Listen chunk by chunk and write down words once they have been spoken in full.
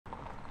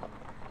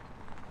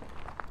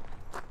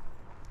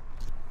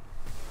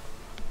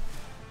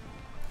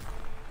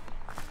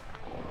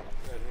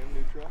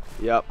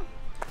Yep.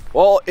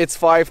 Well, it's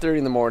 5:30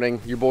 in the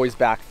morning. Your boy's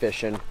back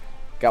fishing.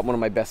 Got one of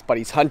my best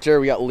buddies, Hunter.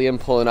 We got Liam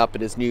pulling up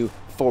in his new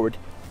Ford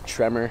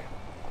Tremor.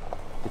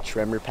 The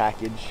Tremor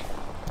package.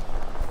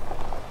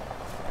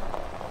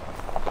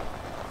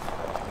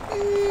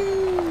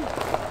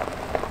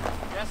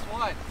 Guess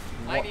what?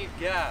 I need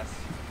gas.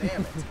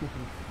 Damn it.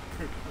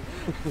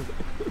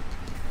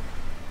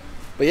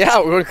 But yeah,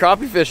 we're going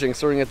crappie fishing,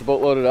 so we're gonna get the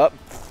boat loaded up,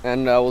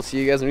 and we'll see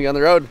you guys when we get on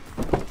the road.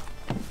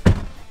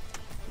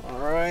 All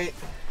right.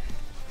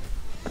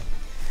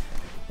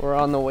 We're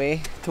on the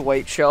way to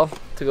Whiteshell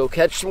to go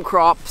catch some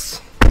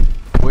crops.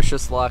 Wish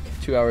us luck.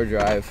 2-hour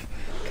drive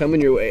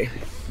coming your way.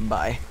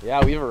 Bye.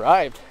 Yeah, we've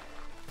arrived.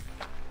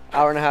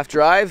 1.5-hour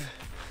drive.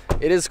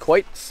 It is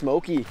quite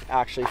smoky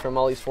actually from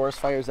all these forest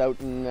fires out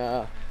in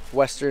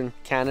Western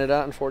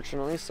Canada,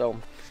 unfortunately. So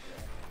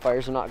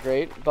fires are not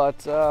great,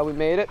 but we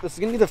made it. This is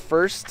gonna be the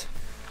first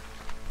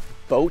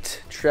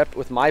boat trip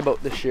with my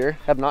boat this year.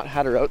 Have not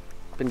had her out.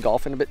 Been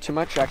golfing a bit too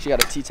much. Actually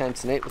got a tee time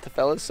tonight with the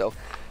fellas, so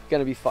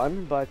gonna be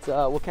fun. But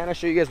we'll kind of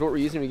show you guys what we're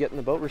using when we get in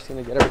the boat. We're just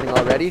gonna get everything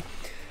all ready,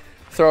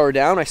 throw her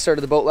down. I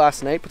started the boat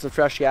last night, put some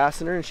fresh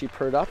gas in her, and she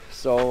purred up.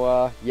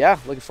 So yeah,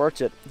 looking forward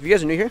to it. If you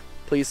guys are new here,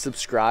 please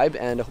subscribe,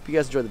 and I hope you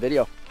guys enjoy the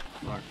video.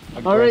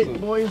 All right,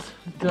 boys.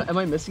 Am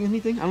I missing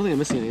anything? I don't think I'm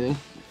missing anything.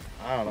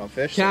 I don't know.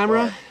 Fish.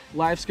 Camera,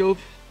 live scope,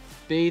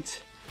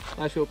 bait,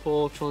 live scope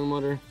pole, trolling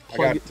motor.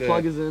 Plug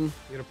is in.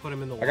 You're gonna put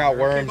him in the water. I got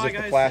worms Okay, bye,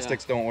 if the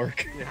plastics don't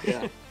work.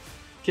 Yeah.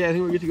 Okay, I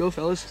think we're good to go,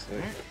 fellas.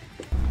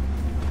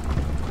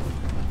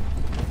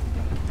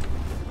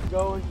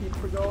 Going, keep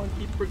her going,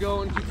 keep her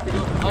going, keep her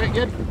going. All right,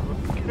 good.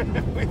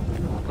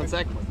 1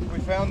 sec. We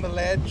found the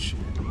ledge.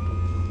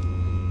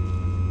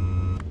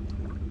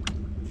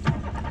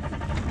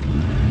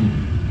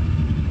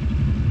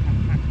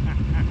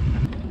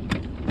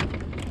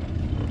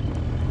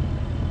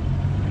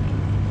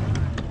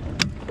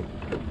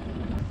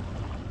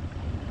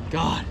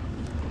 God,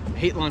 I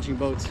hate launching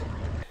boats.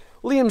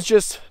 Liam's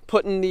just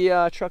putting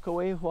the truck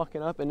away,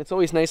 walking up, and it's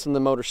always nice when the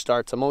motor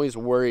starts. I'm always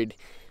worried.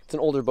 It's an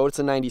older boat, it's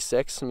a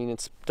 96. I mean,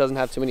 it doesn't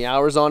have too many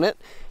hours on it,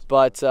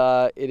 but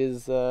it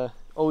is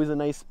always a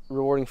nice,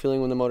 rewarding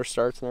feeling when the motor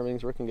starts and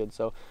everything's working good.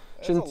 So,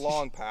 it's a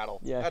long paddle.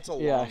 Yeah, that's a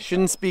long yeah.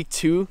 Shouldn't paddle.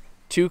 speak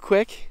too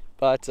quick,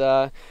 but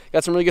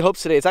got some really good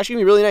hopes today. It's actually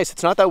gonna be really nice.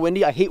 It's not that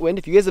windy. I hate wind.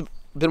 If you guys have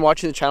been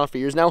watching the channel for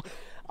years now,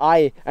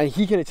 and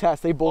he can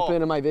attest, they both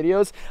been in my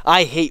videos.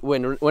 I hate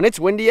wind. When it's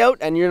windy out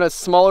and you're in a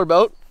smaller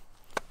boat,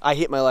 I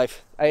hate my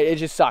life. It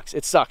just sucks.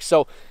 It sucks.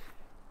 So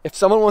if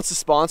someone wants to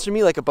sponsor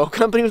me, like a boat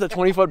company with a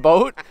 20-foot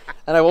boat,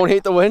 and I won't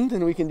hate the wind,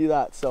 then we can do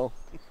that. So,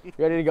 you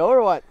ready to go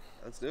or what?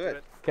 Let's do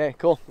it. Okay,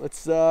 cool.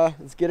 Let's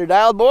get her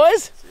dialed,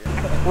 boys.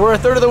 We're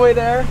 1/3 of the way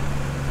there.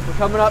 We're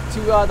coming up to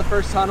the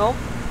first tunnel.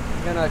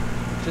 We're gonna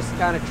just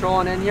kind of troll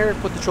on in here,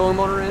 put the trolling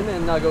motor in,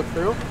 and go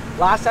through.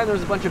 Last time there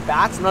was a bunch of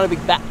bats. I'm not a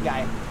big bat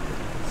guy,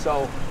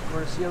 so we're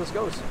gonna see how this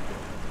goes.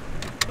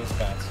 Those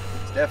bats.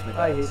 It's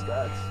definitely I bats. hate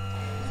bats.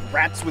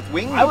 Rats with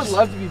wings. I would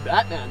love to be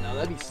Batman though.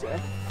 That'd be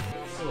sick.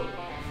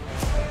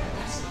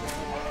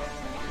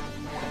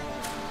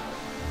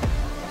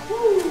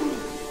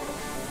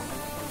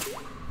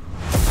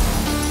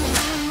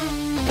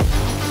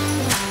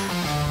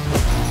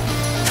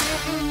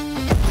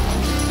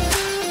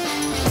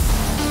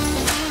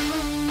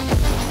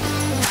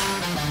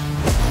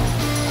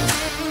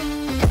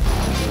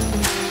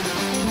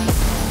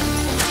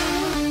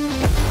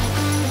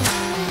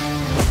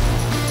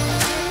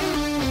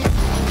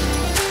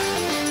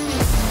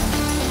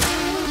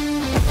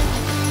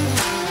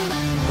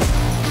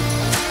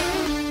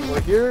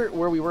 Here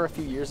where we were a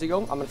few years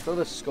ago. I'm gonna throw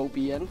the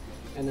Scopie in,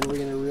 and then we're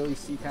gonna really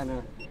see kind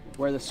of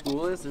where the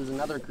school is. There's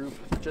another group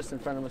just in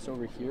front of us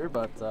over here,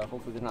 but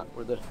hopefully they're not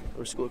where the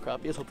school of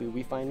crappie is. Hopefully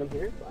we find them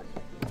here.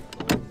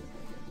 But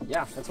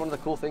yeah, that's one of the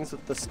cool things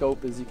with the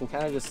scope is you can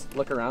kind of just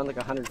look around like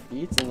 100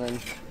 feet and then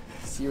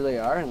see where they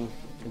are and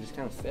just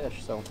kind of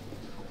fish. So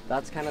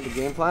that's kind of the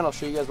game plan. I'll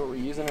show you guys what we're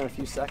using in a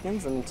few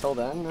seconds, and until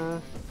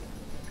then,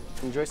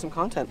 enjoy some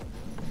content.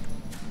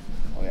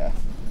 Oh yeah,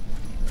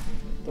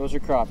 those are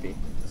crappie.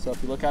 So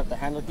if you look at the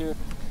handle here,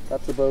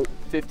 that's about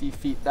 50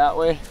 feet that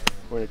way.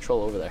 We're gonna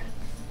troll over there.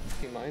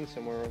 See mine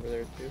somewhere over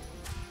there too.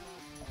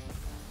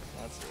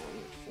 That's the one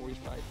at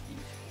 45 feet.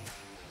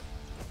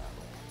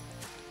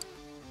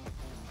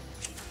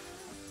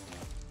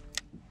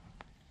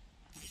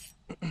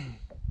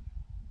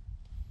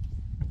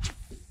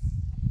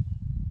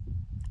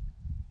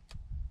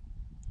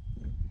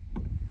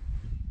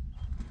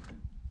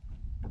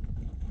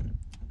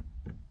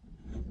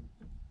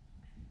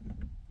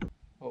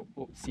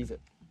 Oh, sees it.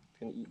 It's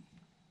gonna eat.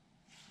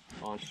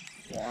 On.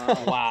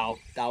 Wow. Wow,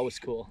 that was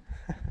cool.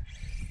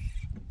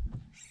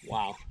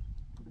 Wow.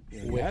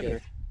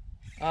 Wicked.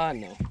 No.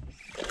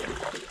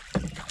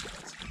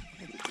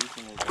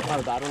 Not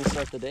a bad one to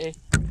start the day.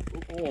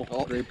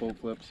 Oh, great boat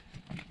flips.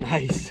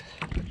 Nice.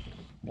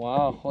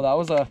 Wow. Well, that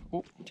was a.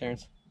 Oh,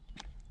 Terrence.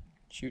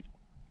 Shoot.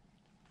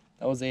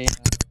 That was a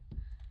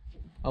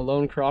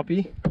lone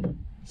crappie.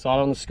 Saw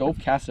it on the scope,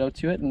 cast it out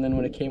to it, and then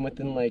when it came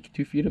within like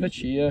 2 feet of it,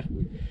 she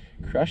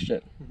crushed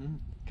it.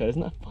 shortcut.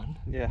 Isn't that fun?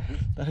 Yeah.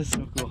 That is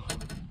so cool.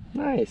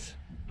 Nice.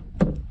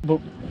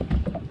 About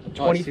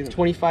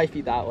 25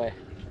 feet that way.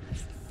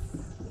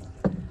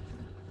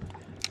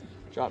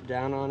 Drop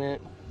down on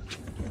it.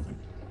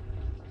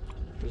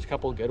 There's a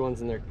couple of good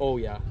ones in there. Oh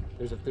yeah,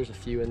 there's a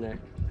few in there.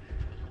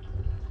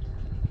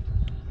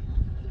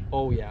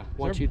 Oh yeah,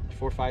 1, 2,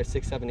 4, 5,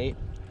 6, 7, 8.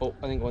 Oh,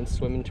 I think one's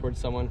swimming towards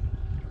someone.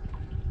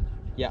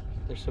 Yeah,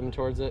 they're swimming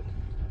towards it.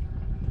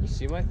 You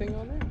see my thing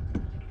on there?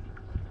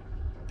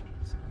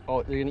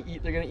 Oh, they're gonna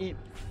eat. They're gonna eat.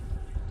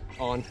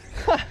 On.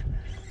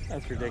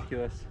 That's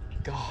ridiculous.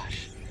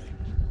 Gosh.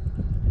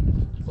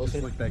 Just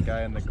like that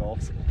guy in the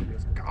golf. He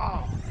goes,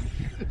 "Go!"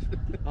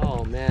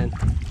 Oh man.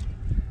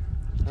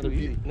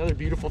 Another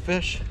beautiful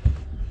fish.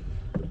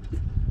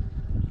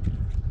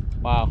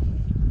 Wow.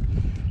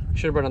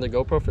 Should have brought another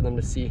GoPro for them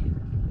to see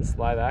this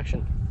live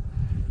action.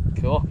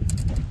 Cool.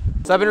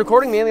 So I've been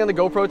recording mainly on the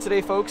GoPro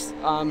today, folks,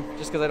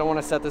 just because I don't want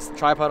to set this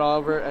tripod all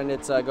over and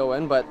it's go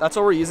in, but that's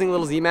what we're using, a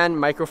little Z-Man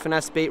micro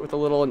finesse bait with a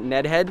little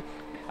Ned head.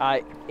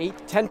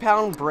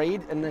 10-pound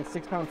braid and then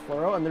 6-pound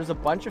fluoro, and there's a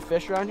bunch of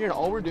fish around here, and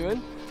all we're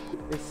doing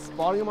is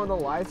spotting them on the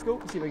live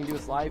scope. Let's see if I can do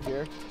this live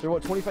here. They're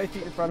about 25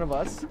 feet in front of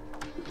us,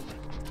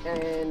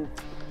 and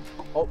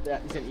oh yeah,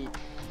 he's gonna eat.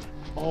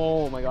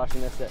 Oh my gosh, I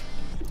missed it.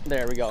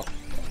 There we go.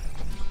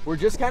 We're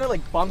just kind of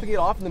like bumping it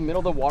off in the middle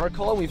of the water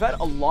column. We've had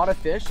a lot of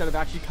fish that have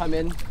actually come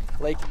in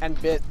like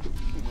and bit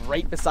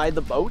right beside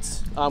the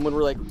boats when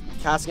we're like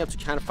casting up to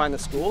kind of find the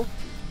school.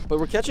 But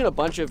we're catching a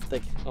bunch of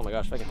like, oh my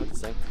gosh, if I can hook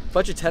this thing, a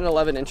bunch of 10 and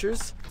 11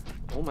 inchers.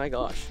 Oh my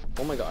gosh,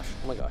 oh my gosh,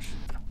 oh my gosh,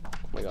 oh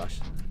my gosh.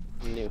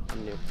 I'm new.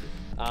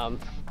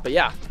 But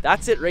yeah,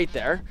 that's it right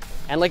there.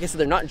 And like I said,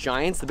 they're not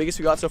giants. The biggest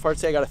we got so far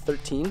today, I got a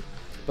 13,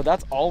 but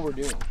that's all we're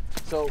doing.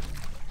 So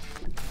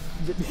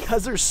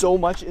because there's so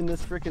much in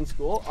this freaking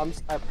school,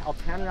 I'll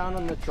pan around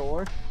on the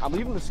troller. I'm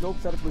leaving the scope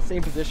set up in the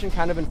same position,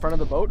 kind of in front of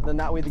the boat. Then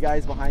that way the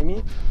guys behind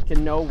me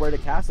can know where to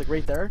cast. Like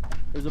right there,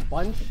 there's a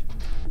bunch.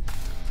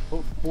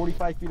 About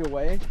 45 feet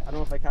away. I don't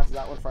know if I casted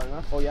that one far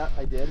enough. Oh yeah,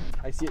 I did.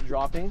 I see it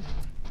dropping.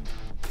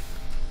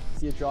 I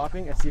see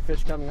a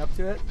fish coming up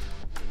to it.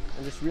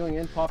 I'm just reeling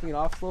in, popping it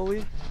off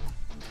slowly.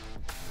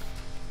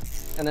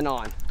 And then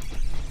on.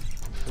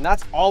 And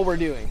that's all we're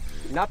doing.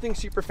 Nothing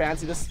super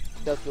fancy. This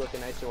does feel like a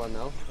nicer one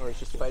though, or it's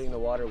just fighting the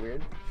water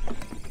weird.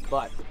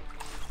 But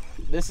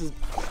this is,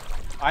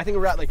 I think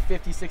we're at like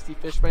 50, 60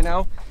 fish by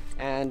now.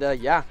 And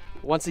yeah,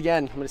 once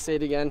again, I'm gonna say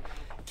it again.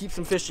 Keep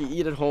some fish you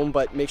eat at home,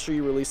 but make sure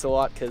you release a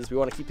lot because we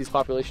want to keep these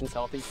populations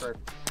healthy for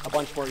a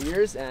bunch more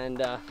years and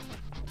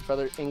for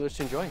other anglers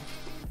to enjoy.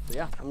 So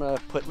yeah, I'm gonna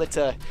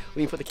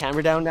we can put the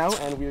camera down now,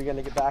 and we're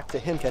gonna get back to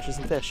him catching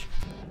some fish.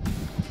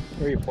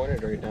 Where are you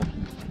pointed right now?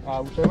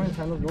 Whichever way the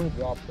camera's going,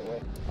 the opposite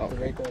way. Oh, so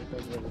right there,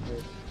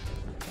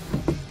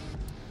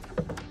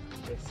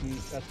 okay, see,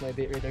 that's my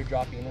bait right there,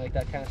 dropping in like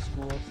that kind of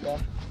school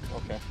stuff.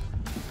 Okay.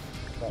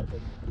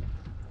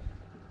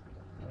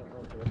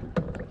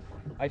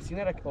 I've seen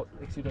that. Oh,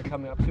 see, they're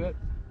coming up to it.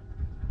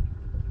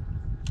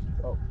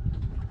 Oh,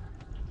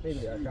 maybe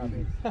they are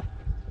crappie.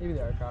 Maybe they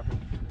are crappie.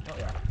 Oh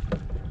yeah.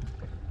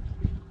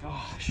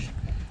 Gosh,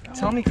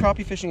 tell me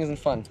crappie fishing isn't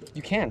fun.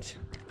 You can't.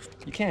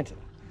 You can't.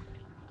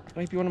 It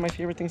might be one of my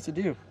favorite things to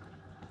do,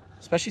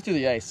 especially through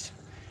the ice.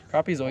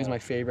 Crappie is always my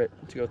favorite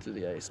to go through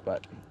the ice,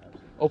 but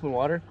open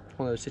water,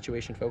 whole other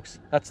situation, folks.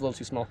 That's a little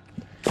too small.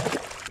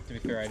 To be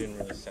fair, I didn't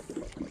really set the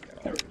hook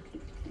like that.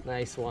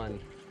 Nice one.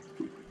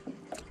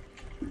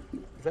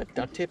 Is that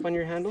duct tape on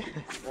your handle?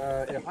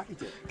 Yeah, hockey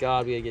tape.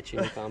 God, we gotta get you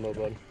in the combo,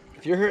 bud.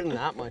 If you're hurting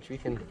that much, we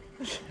can.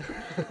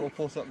 We'll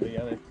pull something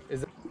together.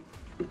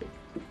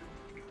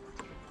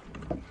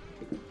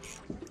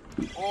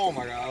 Oh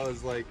my god, that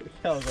was like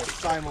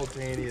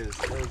simultaneous.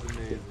 That was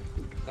amazing.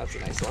 That's a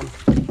nice one.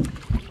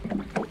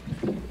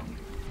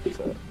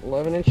 So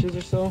 11 inches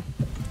or so.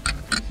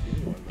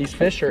 These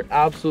fish are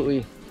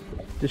absolutely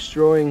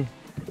destroying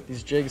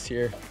these jigs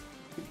here.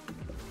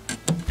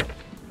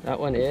 That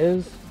one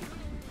is,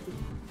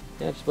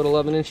 yeah, just about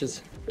 11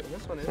 inches. And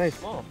this one is nice.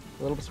 small.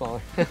 A little bit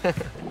smaller.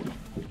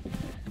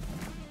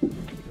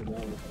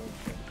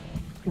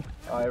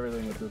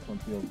 Everything with this one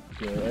feels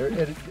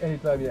good.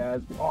 Anytime you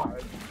ask, oh,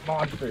 it's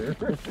monster.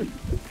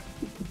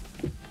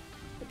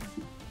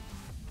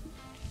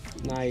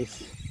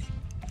 Nice.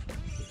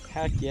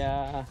 Heck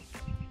yeah.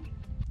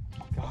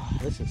 God,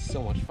 this is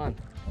so much fun.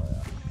 Oh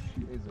yeah.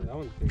 That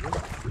one's bigger.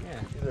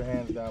 Yeah. These are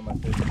hands down my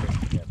favorite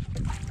catch.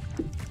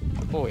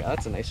 Oh yeah,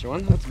 that's a nicer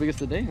one. That's the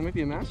biggest of the day. That might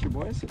be a master,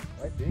 boys.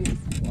 Might be.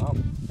 Wow.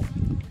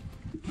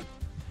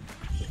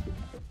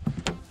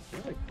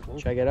 Really cool.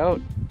 Check it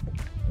out.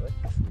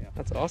 Yeah.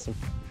 That's awesome.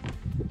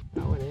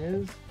 That one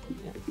is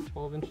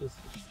 12 inches,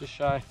 just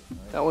shy.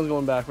 That one's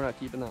going back. We're not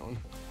keeping that one.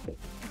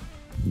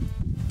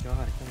 God,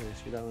 I can't really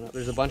screw that one up.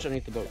 There's a bunch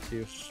underneath the boat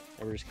too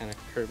that we're just kind of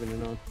curving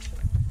in on.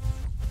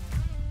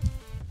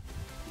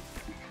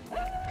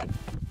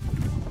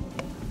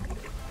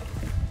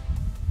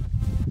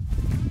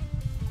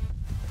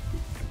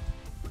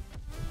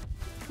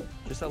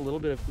 Just a little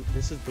bit of,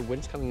 this is, the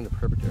wind's coming in the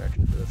perfect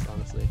direction for this,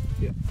 honestly.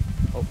 Yeah.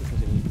 Oh, this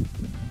one's gonna eat.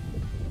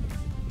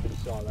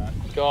 saw that.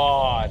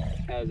 God,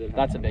 As it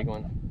that's a big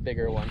one.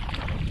 Bigger one.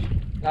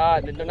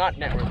 They're not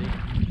net worthy,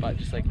 but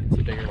just like it's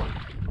a bigger one.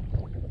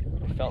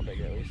 It felt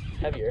bigger at least. It's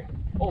heavier.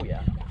 Oh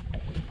yeah.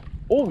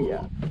 Oh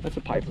yeah. That's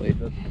a pie plate.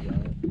 Want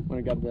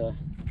to grab the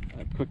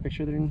quick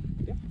picture there,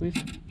 please?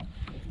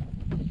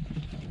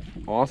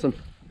 Awesome.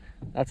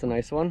 That's a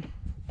nice one.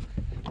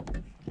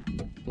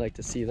 Like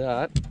to see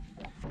that.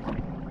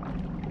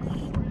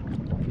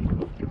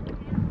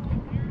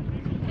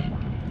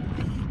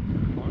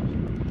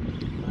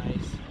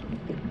 Nice.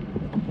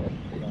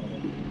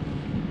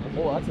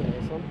 Oh, that's a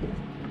nice one.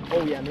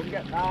 Oh yeah, maybe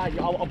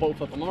I'll boat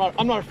flip them.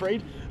 I'm not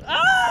afraid.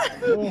 Ah!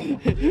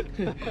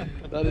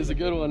 That is a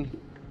good one.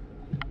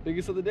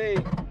 Biggest of the day.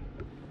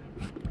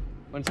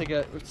 Want to take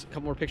a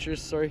couple more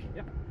pictures? Sorry.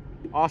 Yeah.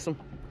 Awesome.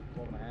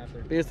 12.5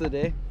 there. Biggest of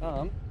the day.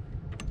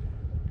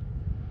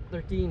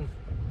 13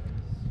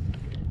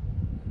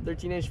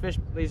 inch fish,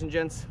 ladies and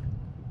gents.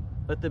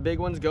 Let the big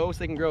ones go so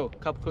they can grow.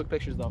 Couple quick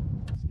pictures though.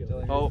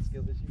 Oh,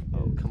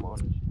 come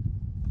on.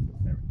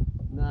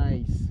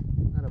 Nice.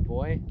 Not a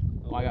boy.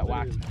 Oh, I got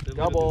whacked.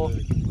 Double.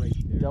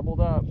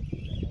 Doubled up.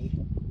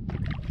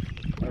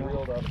 I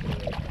reeled up.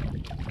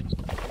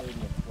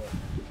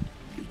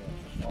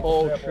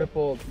 Oh,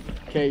 tripled.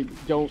 Okay,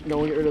 don't get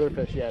rid of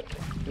their fish yet.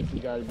 This has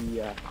got to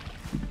be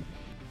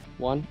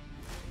 1,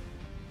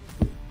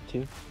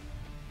 2,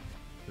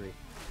 3.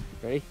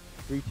 Ready?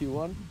 3, 2,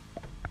 1.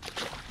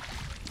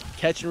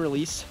 Catch and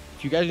release.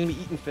 If you guys are gonna be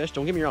eating fish,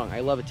 don't get me wrong,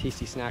 I love a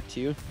tasty snack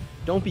too.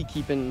 Don't be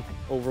keeping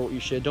over what you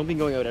should. Don't be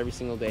going out every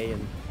single day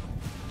and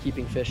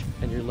keeping fish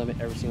at your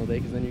limit every single day,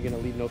 because then you're gonna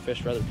leave no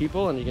fish for other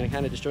people and you're gonna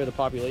kind of destroy the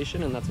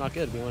population, and that's not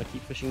good. We want to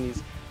keep fishing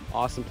these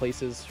awesome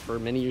places for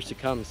many years to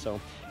come.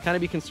 So kind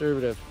of be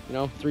conservative. You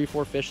know, 3 or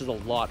 4 fish is a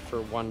lot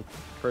for one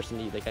person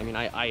to eat. Like, I mean,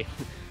 I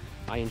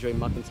enjoy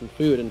mucking some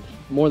food, and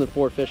more than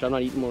 4 fish, I'm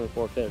not eating more than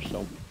 4 fish.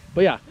 So,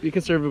 but yeah, be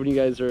conservative when you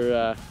guys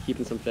are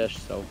keeping some fish,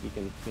 so we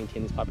can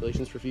maintain these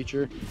populations for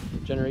future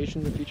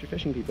generations and future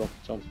fishing people.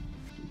 So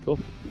cool.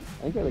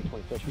 I think I like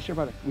 20 fish. We should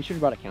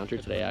have brought a counter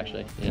today,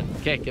 actually. Yeah.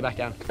 Okay, get back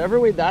down. Whatever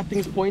way that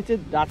thing's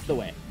pointed, that's the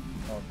way.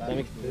 Oh,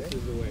 This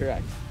is the way.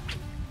 Correct.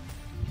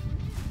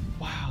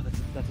 Wow,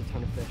 that's a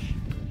ton of fish.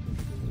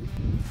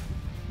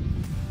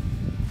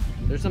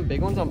 There's some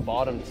big ones on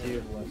bottom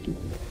too.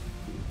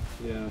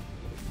 Yeah.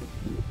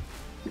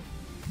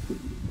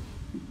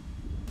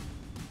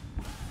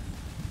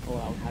 Oh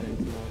wow, had it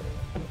smell.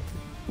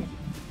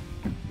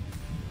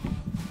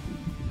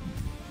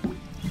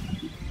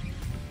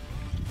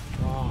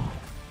 Oh.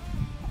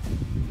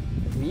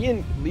 Me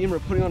and Liam are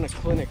putting on a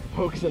clinic,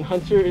 folks, and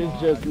Hunter is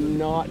just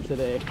not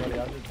today. Buddy,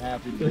 I'm just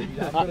happy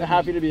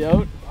Happy to be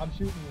out? I'm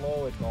shooting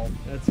low at golf.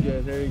 That's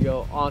good, there you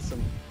go,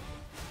 awesome.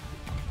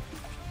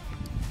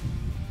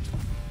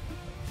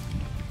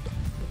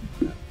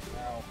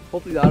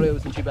 Hopefully the audio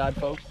wasn't too bad,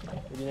 folks.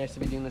 It'd be nice to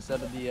be doing this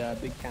out of the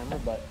big camera,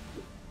 but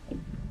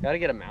gotta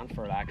get a mount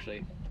for it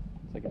actually,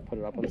 so I can put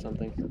it up on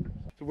something.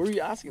 So what were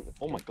you asking?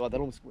 Oh my god, that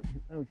almost,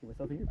 I don't get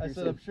myself here. I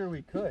said I'm sure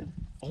we could.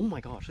 Oh my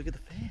gosh, look at the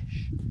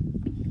fish.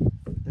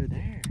 They're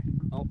there.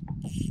 Oh.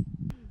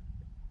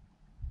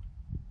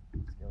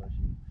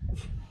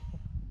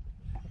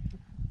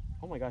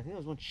 Oh my god, I think there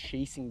was one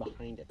chasing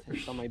behind it.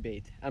 It's on my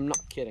bait. I'm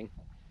not kidding.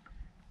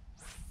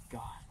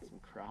 God, some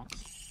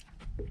craps.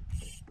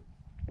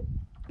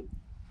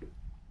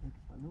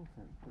 No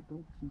offense, but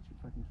don't teach your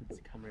fucking kids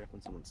to come right up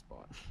on someone's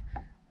spot.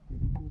 Dude,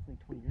 it was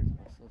like 20 years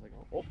ago, so I was like,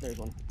 oh, there's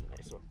one.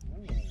 Nice one.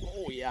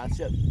 Oh yeah, that's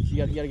it. So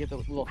you gotta get the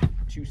little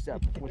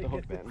 2-step with the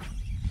hook bend.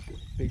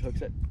 Big hook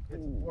set.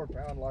 It's 4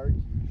 pound large.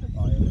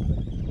 Oh, yeah.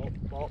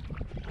 Oh.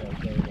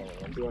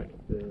 Yeah, Do I?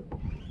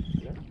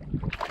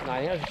 No, I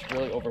think I was just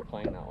really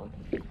overplaying that one.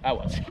 I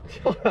was.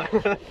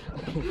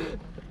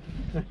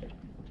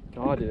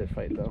 God, did it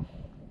fight though.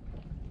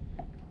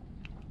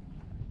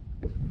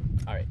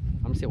 All right,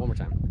 I'm gonna say it one more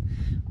time.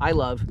 I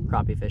love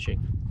crappie fishing.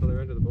 Oh,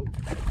 they're under the boat.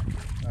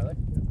 I like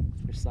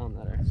it. There's some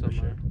that are, for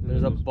sure.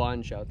 There's a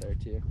bunch out there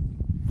too.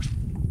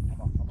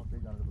 I'm a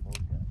big under the boat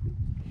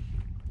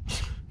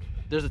cat.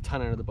 There's a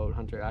ton under the boat,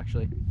 Hunter,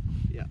 actually.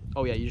 Yeah.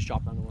 Oh yeah, you just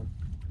dropped onto one.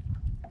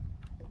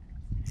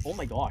 Oh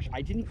my gosh,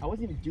 I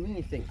wasn't even doing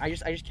anything. I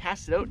just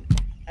cast it out,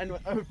 and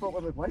I felt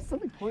like, why is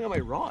something pulling on my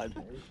rod?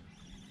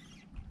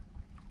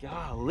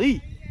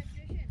 Golly.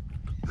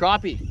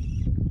 Crappie.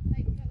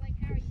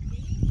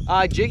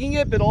 Jigging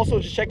it, but also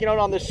just checking out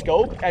on the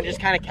scope and just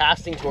kind of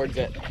casting towards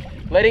it.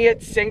 Letting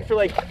it sink for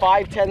like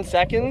 5-10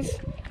 seconds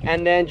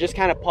and then just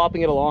kind of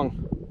popping it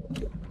along.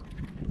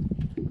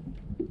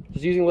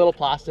 Just using little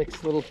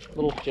plastics, little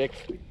jigs.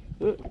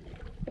 Like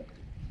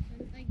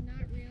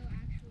not real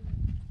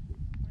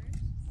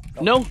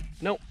actual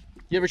No.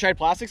 You ever tried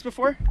plastics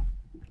before?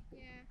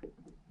 Yeah.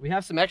 We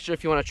have some extra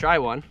if you want to try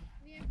one.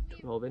 We have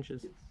 12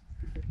 inches.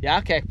 Yeah,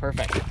 okay,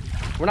 perfect.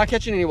 We're not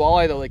catching any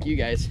walleye though, like you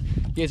guys.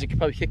 You guys could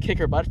probably kick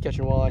our butt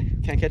catching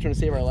walleye. Can't catch one to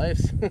save our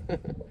lives.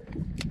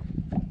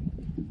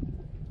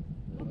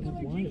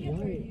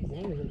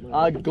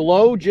 A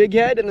glow jig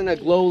head and then a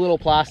glow little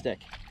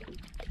plastic.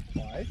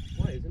 Why?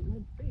 Why isn't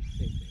my face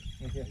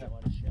sinking? Yeah, that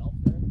one shelf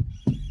there.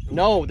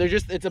 No, they're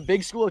just, it's a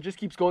big school. It just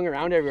keeps going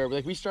around everywhere.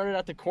 Like we started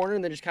at the corner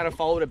and then just kind of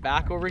followed it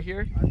back over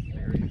here.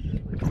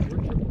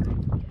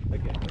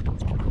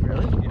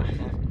 Really? Yeah.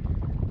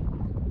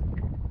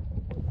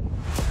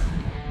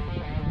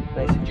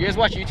 Nice. Do you guys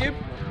watch YouTube?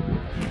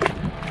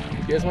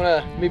 You guys want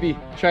to maybe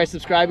try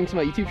subscribing to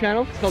my YouTube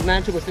channel? It's called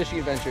Manitoba Fishing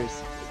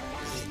Adventures.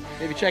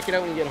 Maybe check it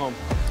out when you get home.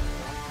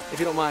 If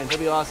you don't mind, it'll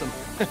be awesome.